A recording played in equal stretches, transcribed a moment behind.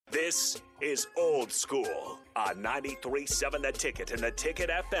This is Old School on 93.7 The Ticket and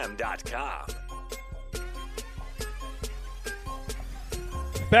theticketfm.com.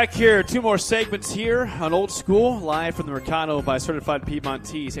 Back here, two more segments here on Old School, live from the Mercado by Certified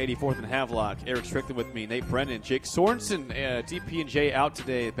Piedmontese, 84th and Havelock. Eric Strickland with me, Nate Brennan, Jake Sorensen, DP and J out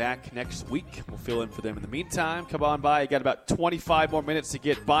today, back next week. We'll fill in for them in the meantime. Come on by. You got about 25 more minutes to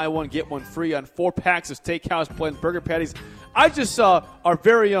get buy one, get one free on 4 packs of Steakhouse Blend Burger Patties. I just saw our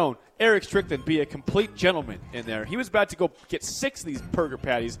very own Eric Strickland be a complete gentleman in there. He was about to go get 6 of these burger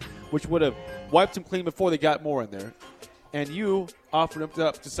patties, which would have wiped him clean before they got more in there. And you offered them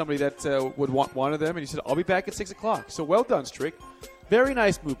up to somebody that would want one of them, and you said, I'll be back at 6 o'clock. So well done, Strick. Very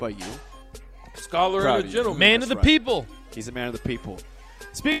nice move by you. Scholar and a gentleman. Man of the people. He's a man of the people.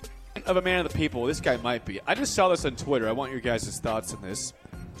 Speaking of a man of the people, this guy might be. I just saw this on Twitter. I want your guys' thoughts on this.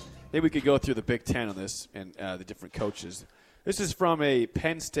 Maybe we could go through the Big Ten on this and the different coaches. This is from a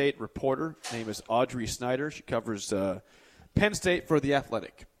Penn State reporter. Her name is Audrey Snyder. She covers Penn State for The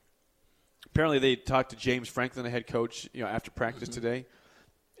Athletic. Apparently, they talked to James Franklin, the head coach, after practice today.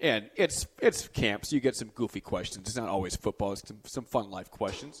 And it's camp, so you get some goofy questions. It's not always football. It's some fun life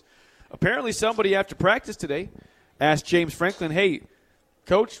questions. Apparently, somebody after practice today asked James Franklin, hey,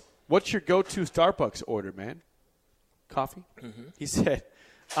 Coach, what's your go-to Starbucks order, man? Coffee? Mm-hmm. He said,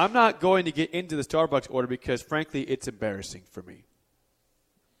 I'm not going to get into the Starbucks order because, frankly, it's embarrassing for me.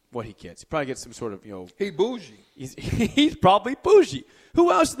 What he gets. He probably gets some sort of, He bougie. He's probably bougie. Who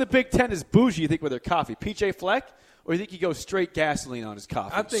else in the Big Ten is bougie, you think, with their coffee? P.J. Fleck? Or you think he goes straight gasoline on his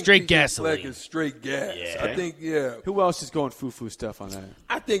coffee? I think straight P.J. gasoline. Fleck is straight gas. Yeah. I think, yeah. Who else is going foo-foo stuff on that?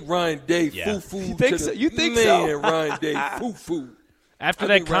 I think Ryan Day, Yeah. foo-foo. You think so? You think man, so? Ryan Day, foo-foo. After I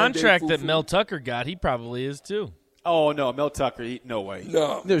that think Ryan Day contract that foo-foo. Mel Tucker got, he probably is too. Oh, no, Mel Tucker. No way.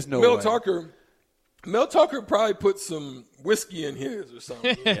 No. There's no Mel way. Mel Tucker probably put some whiskey in his or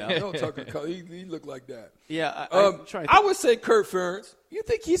something. Yeah. Mel Tucker, he looked like that. Yeah, I'm trying to I would say Kurt Ferentz. You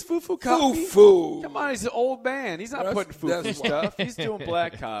think he's foo-foo coffee? Foo-foo. Come on, he's an old man. He's not putting foo-foo stuff. He's doing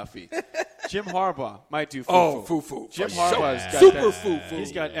black coffee. Jim Harbaugh might do foo-foo. Oh, foo-foo. Jim For Harbaugh's sure. got Super that. foo-foo.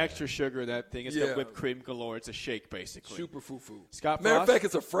 He's got extra sugar in that thing. It's Yeah. got whipped cream galore. It's a shake, basically. Super foo-foo. Scott Matter Frost? of fact,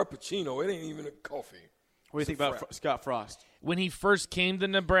 it's a frappuccino. It ain't even a coffee. What do you think about Scott Frost? When he first came to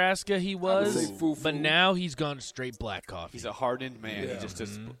Nebraska, he was, say foo-foo. but now he's gone straight black coffee. He's a hardened man. Yeah. He just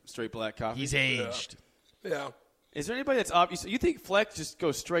does straight black coffee. He's aged. Yeah. Is there anybody that's obvious? You think Fleck just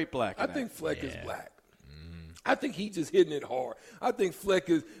goes straight black? I think Fleck is black. I think he's just hitting it hard. I think Fleck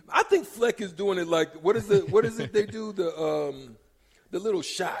is doing it like what is it they do the little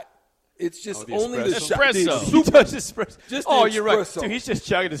shot. It's just the only the espresso? shot. Espresso. The He super- does espresso. Just oh, the you're right. espresso. Dude, he's just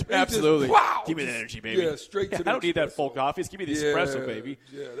chugging his just, absolutely. wow. Give me the energy, baby. Yeah, straight to the I don't need that espresso. full coffee. Just give me the espresso, baby.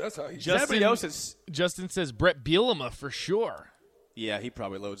 Yeah, that's how he Everybody else is. Justin says Brett Bielema for sure. Yeah, he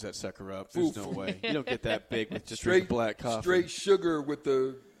probably loads that sucker up. There's no Foo-foo. way. You don't get that big with just straight black coffee. Straight sugar with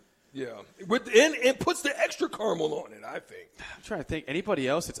the and puts the extra caramel on it, I think. I'm trying to think. Anybody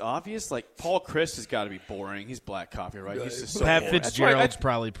else that's obvious? Like Paul Chris has got to be boring. He's black coffee, right? Yeah, He's just so Pat boring. That's Fitzgerald's right.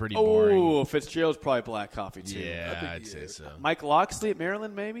 probably pretty boring. Oh, Fitzgerald's probably black coffee too. Yeah, I'd say so. Mike Loxley at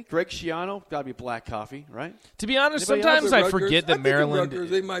Maryland, maybe. Greg Schiano, got to be black coffee, right? To be honest, Anybody else? sometimes I Rutgers, forget that I think in Maryland. Rutgers,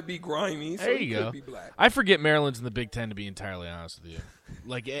 they might be grimy. So There it you could go. Be black. I forget Maryland's in the Big Ten, to be entirely honest with you.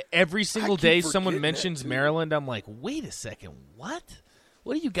 Like every single keep day someone forgetting mentions that, too. Maryland, I'm like, wait a second, what?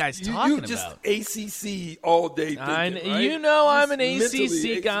 What are you guys talking you just about? ACC all day thinking, right? You know I'm Just an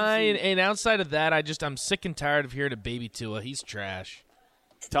mentally ACC guy, ACC. and outside of that, I'm sick and tired of hearing a baby Tua. He's trash.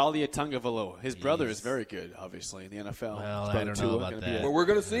 Talia Tungavaloa. His brother is very good, obviously, in the NFL. Well, His I brother don't Tua know about gonna be that. a Well, we're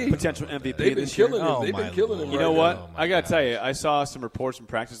going to see. potential MVP They've been this year. killing him. Oh, They've my been killing him. Lord. You know right what? now. my I got to gosh. tell you, I saw some reports from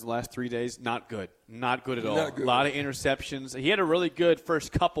practice the last 3 days. Not good. Not good at all. Not good. A lot of interceptions. He had a really good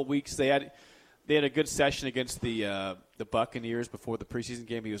first couple weeks. They had a good session against the Buccaneers before the preseason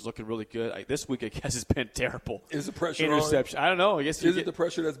game. He was looking really good. This week, I guess, has been terrible. Is the pressure interception? I don't know. I guess Is it the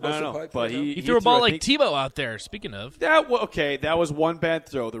pressure that's I busting don't know. pipes But right now? he He threw a ball I like think- Tebow out there, speaking of. That was one bad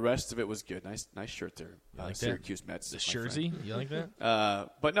throw. The rest of it was good. Nice shirt there. like that? Syracuse Mets. The my friend. jersey, you like that?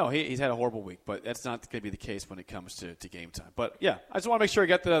 But no, he's had a horrible week. But that's not going to be the case when it comes to game time. But yeah, I just want to make sure I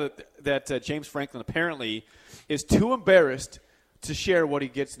got that James Franklin apparently is too embarrassed to share what he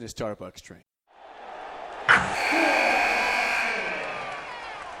gets in his Starbucks drink.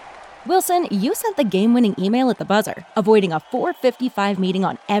 Wilson, you sent the game-winning email at the buzzer, avoiding a 4:55 meeting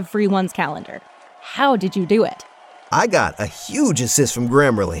on everyone's calendar. How did you do it? I got a huge assist from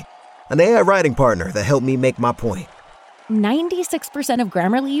Grammarly, an AI writing partner that helped me make my point. 96% of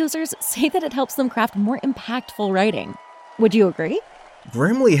Grammarly users say that it helps them craft more impactful writing. Would you agree?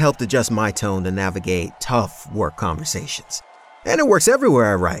 Grammarly helped adjust my tone to navigate tough work conversations. And it works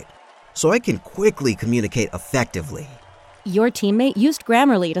everywhere I write, so I can quickly communicate effectively. Your teammate used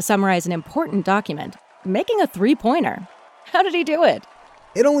Grammarly to summarize an important document, making a 3-pointer. How did he do it?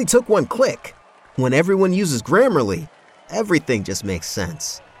 It only took one click. When everyone uses Grammarly, everything just makes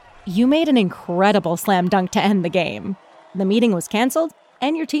sense. You made an incredible slam dunk to end the game. The meeting was canceled,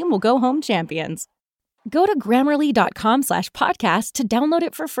 and your team will go home champions. Go to Grammarly.com/podcast to download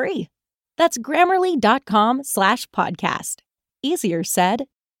it for free. That's Grammarly.com/podcast. Easier said,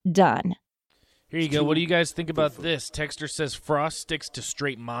 done. Here you go. What do you guys think about this? Texter says Frost sticks to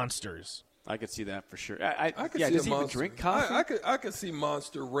straight monsters. I could see that for sure. I could see does a he even Monster. drink coffee? I could see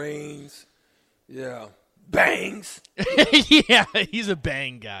Monster Reigns. Yeah. Bangs. Yeah, he's a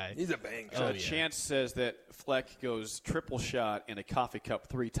bang guy. He's a bang. Chance says that Fleck goes triple shot in a coffee cup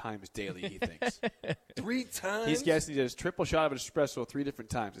 3 times daily, he thinks. 3 times? He's guessing he does triple shot of an espresso 3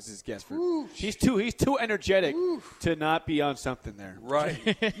 different times. This is his guess. He's too energetic to not be on something there. Right.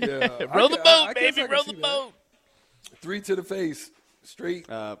 Yeah. Row the boat, baby. Row the boat. 3 to the face. Straight.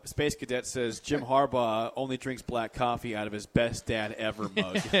 Space Cadet says Jim Harbaugh only drinks black coffee out of his best dad ever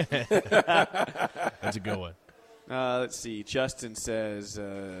mug. That's a good one. Let's see. Justin says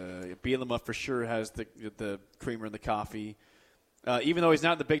Bielema for sure has the creamer in the coffee. Even though he's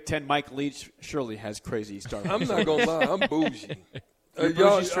not in the Big Ten, Mike Leach surely has crazy Starbucks. I'm not going to lie. I'm bougie.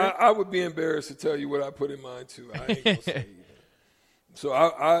 Bougie, I would be embarrassed to tell you what I put in mine, too. I ain't going to say anything. So,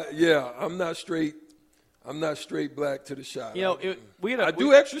 I'm not straight. I'm not straight black to the shot. You know, I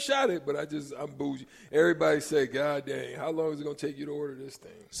do extra shot it, but I'm bougie. Everybody say, God dang, how long is it going to take you to order this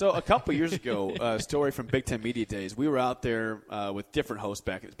thing? So a couple years ago, a story from Big Ten Media Days, we were out there with different hosts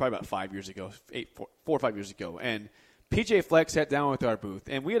back. It was probably about 5 years ago, 4 or 5 years ago. And PJ Fleck sat down with our booth.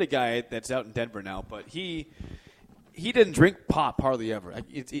 And we had a guy that's out in Denver now, but he didn't drink pop hardly ever.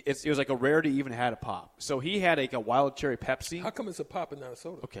 It was like a rarity he even had a pop. So he had like a wild cherry Pepsi. How come it's a pop and not a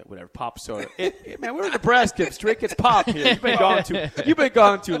soda? Okay, whatever. Pop soda. Man, we're in Nebraska. Drink it's pop here. You've been gone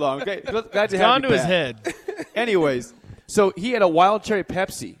too long. Okay, glad to have Gone you to back. his head. Anyways, so he had a wild cherry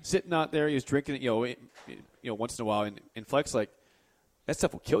Pepsi sitting out there. He was drinking it, once in a while. And Fleck's like, that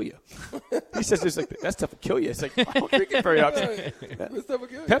stuff will kill you. He says this like, that stuff will kill you. It's like, I don't drink it very often. That stuff will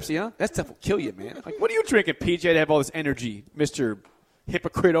kill you. Pepsi, huh? That stuff will kill you, man. Like, what are you drinking, PJ, to have all this energy, Mr.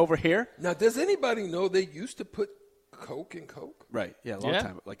 Hypocrite over here? Now, does anybody know they used to put Coke in Coke? Right, yeah, a long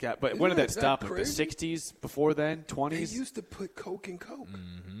time like that. But when did that stop? Like the 60s, before then, 20s? They used to put Coke in Coke.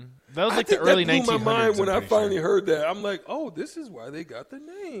 Mm-hmm. That was like the early 1900s. That blew my mind when I finally heard that. I'm like, oh, this is why they got the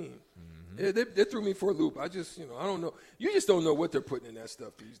name. Yeah, they threw me for a loop. I just, I don't know. You just don't know what they're putting in that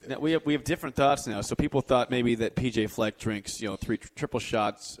stuff these days. Now, we have different thoughts now. So people thought maybe that PJ Fleck drinks, 3 triple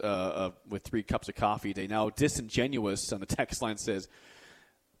shots with 3 cups of coffee a day. Now, Disingenuous on the text line says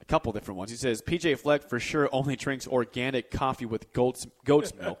a couple different ones. He says PJ Fleck for sure only drinks organic coffee with goat's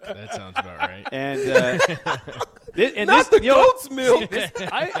milk. That sounds about right. And goat's milk.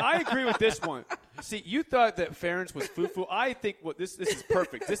 I agree with this one. See, you thought that Ferentz was foo-foo. I think this is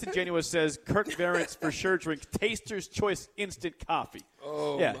perfect. Disingenuous says Kirk Ferentz for sure drinks Taster's Choice instant coffee.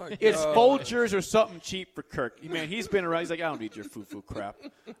 Oh, yeah, my God. It's Folgers or something cheap for Kirk. Man, he's been around. He's like, I don't need your foo-foo crap.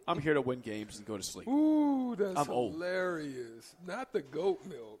 I'm here to win games and go to sleep. Ooh, that's I'm old. hilarious. Not the goat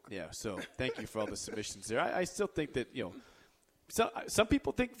milk. Yeah, so thank you for all the submissions there. I still think that, some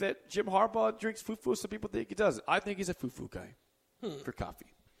people think that Jim Harbaugh drinks foo-foo. Some people think he doesn't. I think he's a foo-foo guy for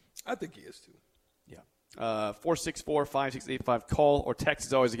coffee. I think he is, too. Yeah. 464-5685. Call or text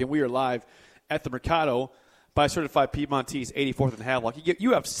as always. Again, we are live at the Mercado by Certified Piedmontese, 84th and Havelock.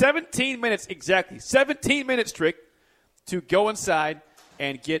 You have 17 minutes, exactly, 17 minutes, Trick, to go inside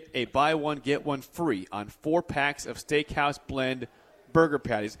and get a buy one, get one free on 4 packs of Steakhouse Blend burger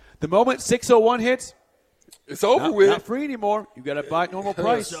patties. The moment 601 hits, it's over with. Not free anymore. You got to buy at normal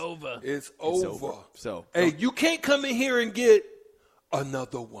price. It's over. So, hey, you can't come in here and get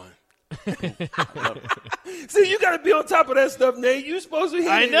another one. See, you got to be on top of that stuff, Nate. You're supposed to hear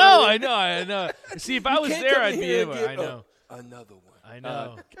I know. See, if I was there, I'd be able. I know. Another one. I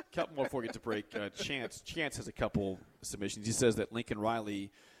know. A couple more before we get to break. Chance has a couple submissions. He says that Lincoln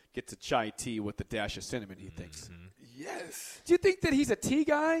Riley gets a chai tea with a dash of cinnamon, he thinks. Yes. Do you think that he's a tea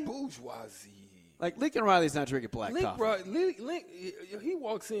guy? Bourgeoisie. Like, Lincoln Riley's not drinking black coffee. He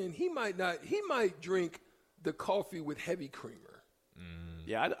walks in, he might drink the coffee with heavy creamer.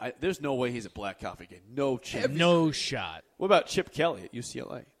 Yeah, there's no way he's a black coffee guy. No chance. No shot. What about Chip Kelly at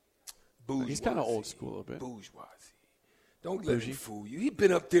UCLA? Bourgeoisie. He's kind of old school a little bit. Bourgeoisie. Don't let him fool you. He's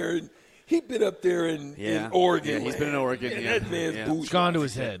been up there in Oregon. Yeah, he's been in Oregon. And yeah. that man's bourgeoisie. It's gone to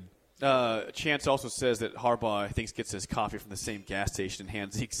his head. Chance also says that Harbaugh, I think, gets his coffee from the same gas station and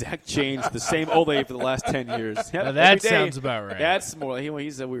hands the exact change, the same old lady for the last 10 years. Now that sounds about right. That's more.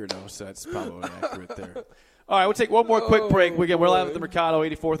 He's a weirdo, so that's probably accurate there. All right, we'll take one more quick break. We're live at the Mercado,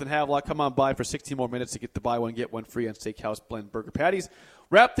 84th and Havelock. Come on by for 16 more minutes to get the buy one, get one free on Steakhouse Blend Burger Patties.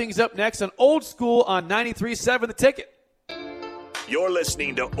 Wrap things up next on Old School on 93.7 The Ticket. You're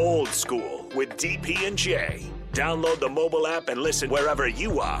listening to Old School with DP and J. Download the mobile app and listen wherever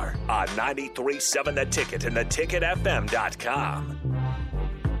you are on 93.7 The Ticket and theticketfm.com.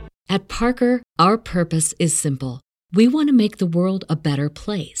 At Parker, our purpose is simple. We want to make the world a better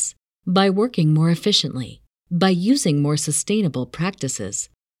place by working more efficiently, by using more sustainable practices,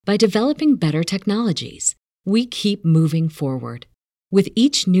 by developing better technologies. We keep moving forward. With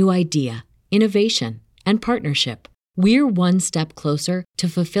each new idea, innovation, and partnership, we're one step closer to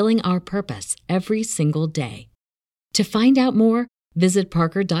fulfilling our purpose every single day. To find out more, visit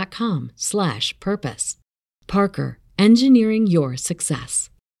parker.com/purpose. Parker, engineering your success.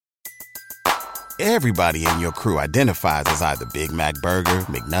 Everybody in your crew identifies as either Big Mac Burger,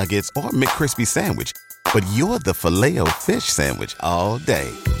 McNuggets, or McCrispy Sandwich. But you're the Filet-O-Fish Sandwich all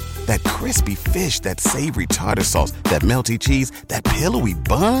day. That crispy fish, that savory tartar sauce, that melty cheese, that pillowy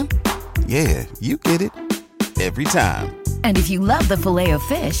bun. Yeah, you get it. Every time. And if you love the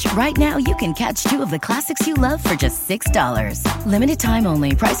Filet-O-Fish, right now you can catch two of the classics you love for just $6. Limited time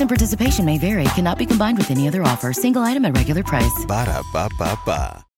only. Price and participation may vary. Cannot be combined with any other offer. Single item at regular price. Ba-da-ba-ba-ba.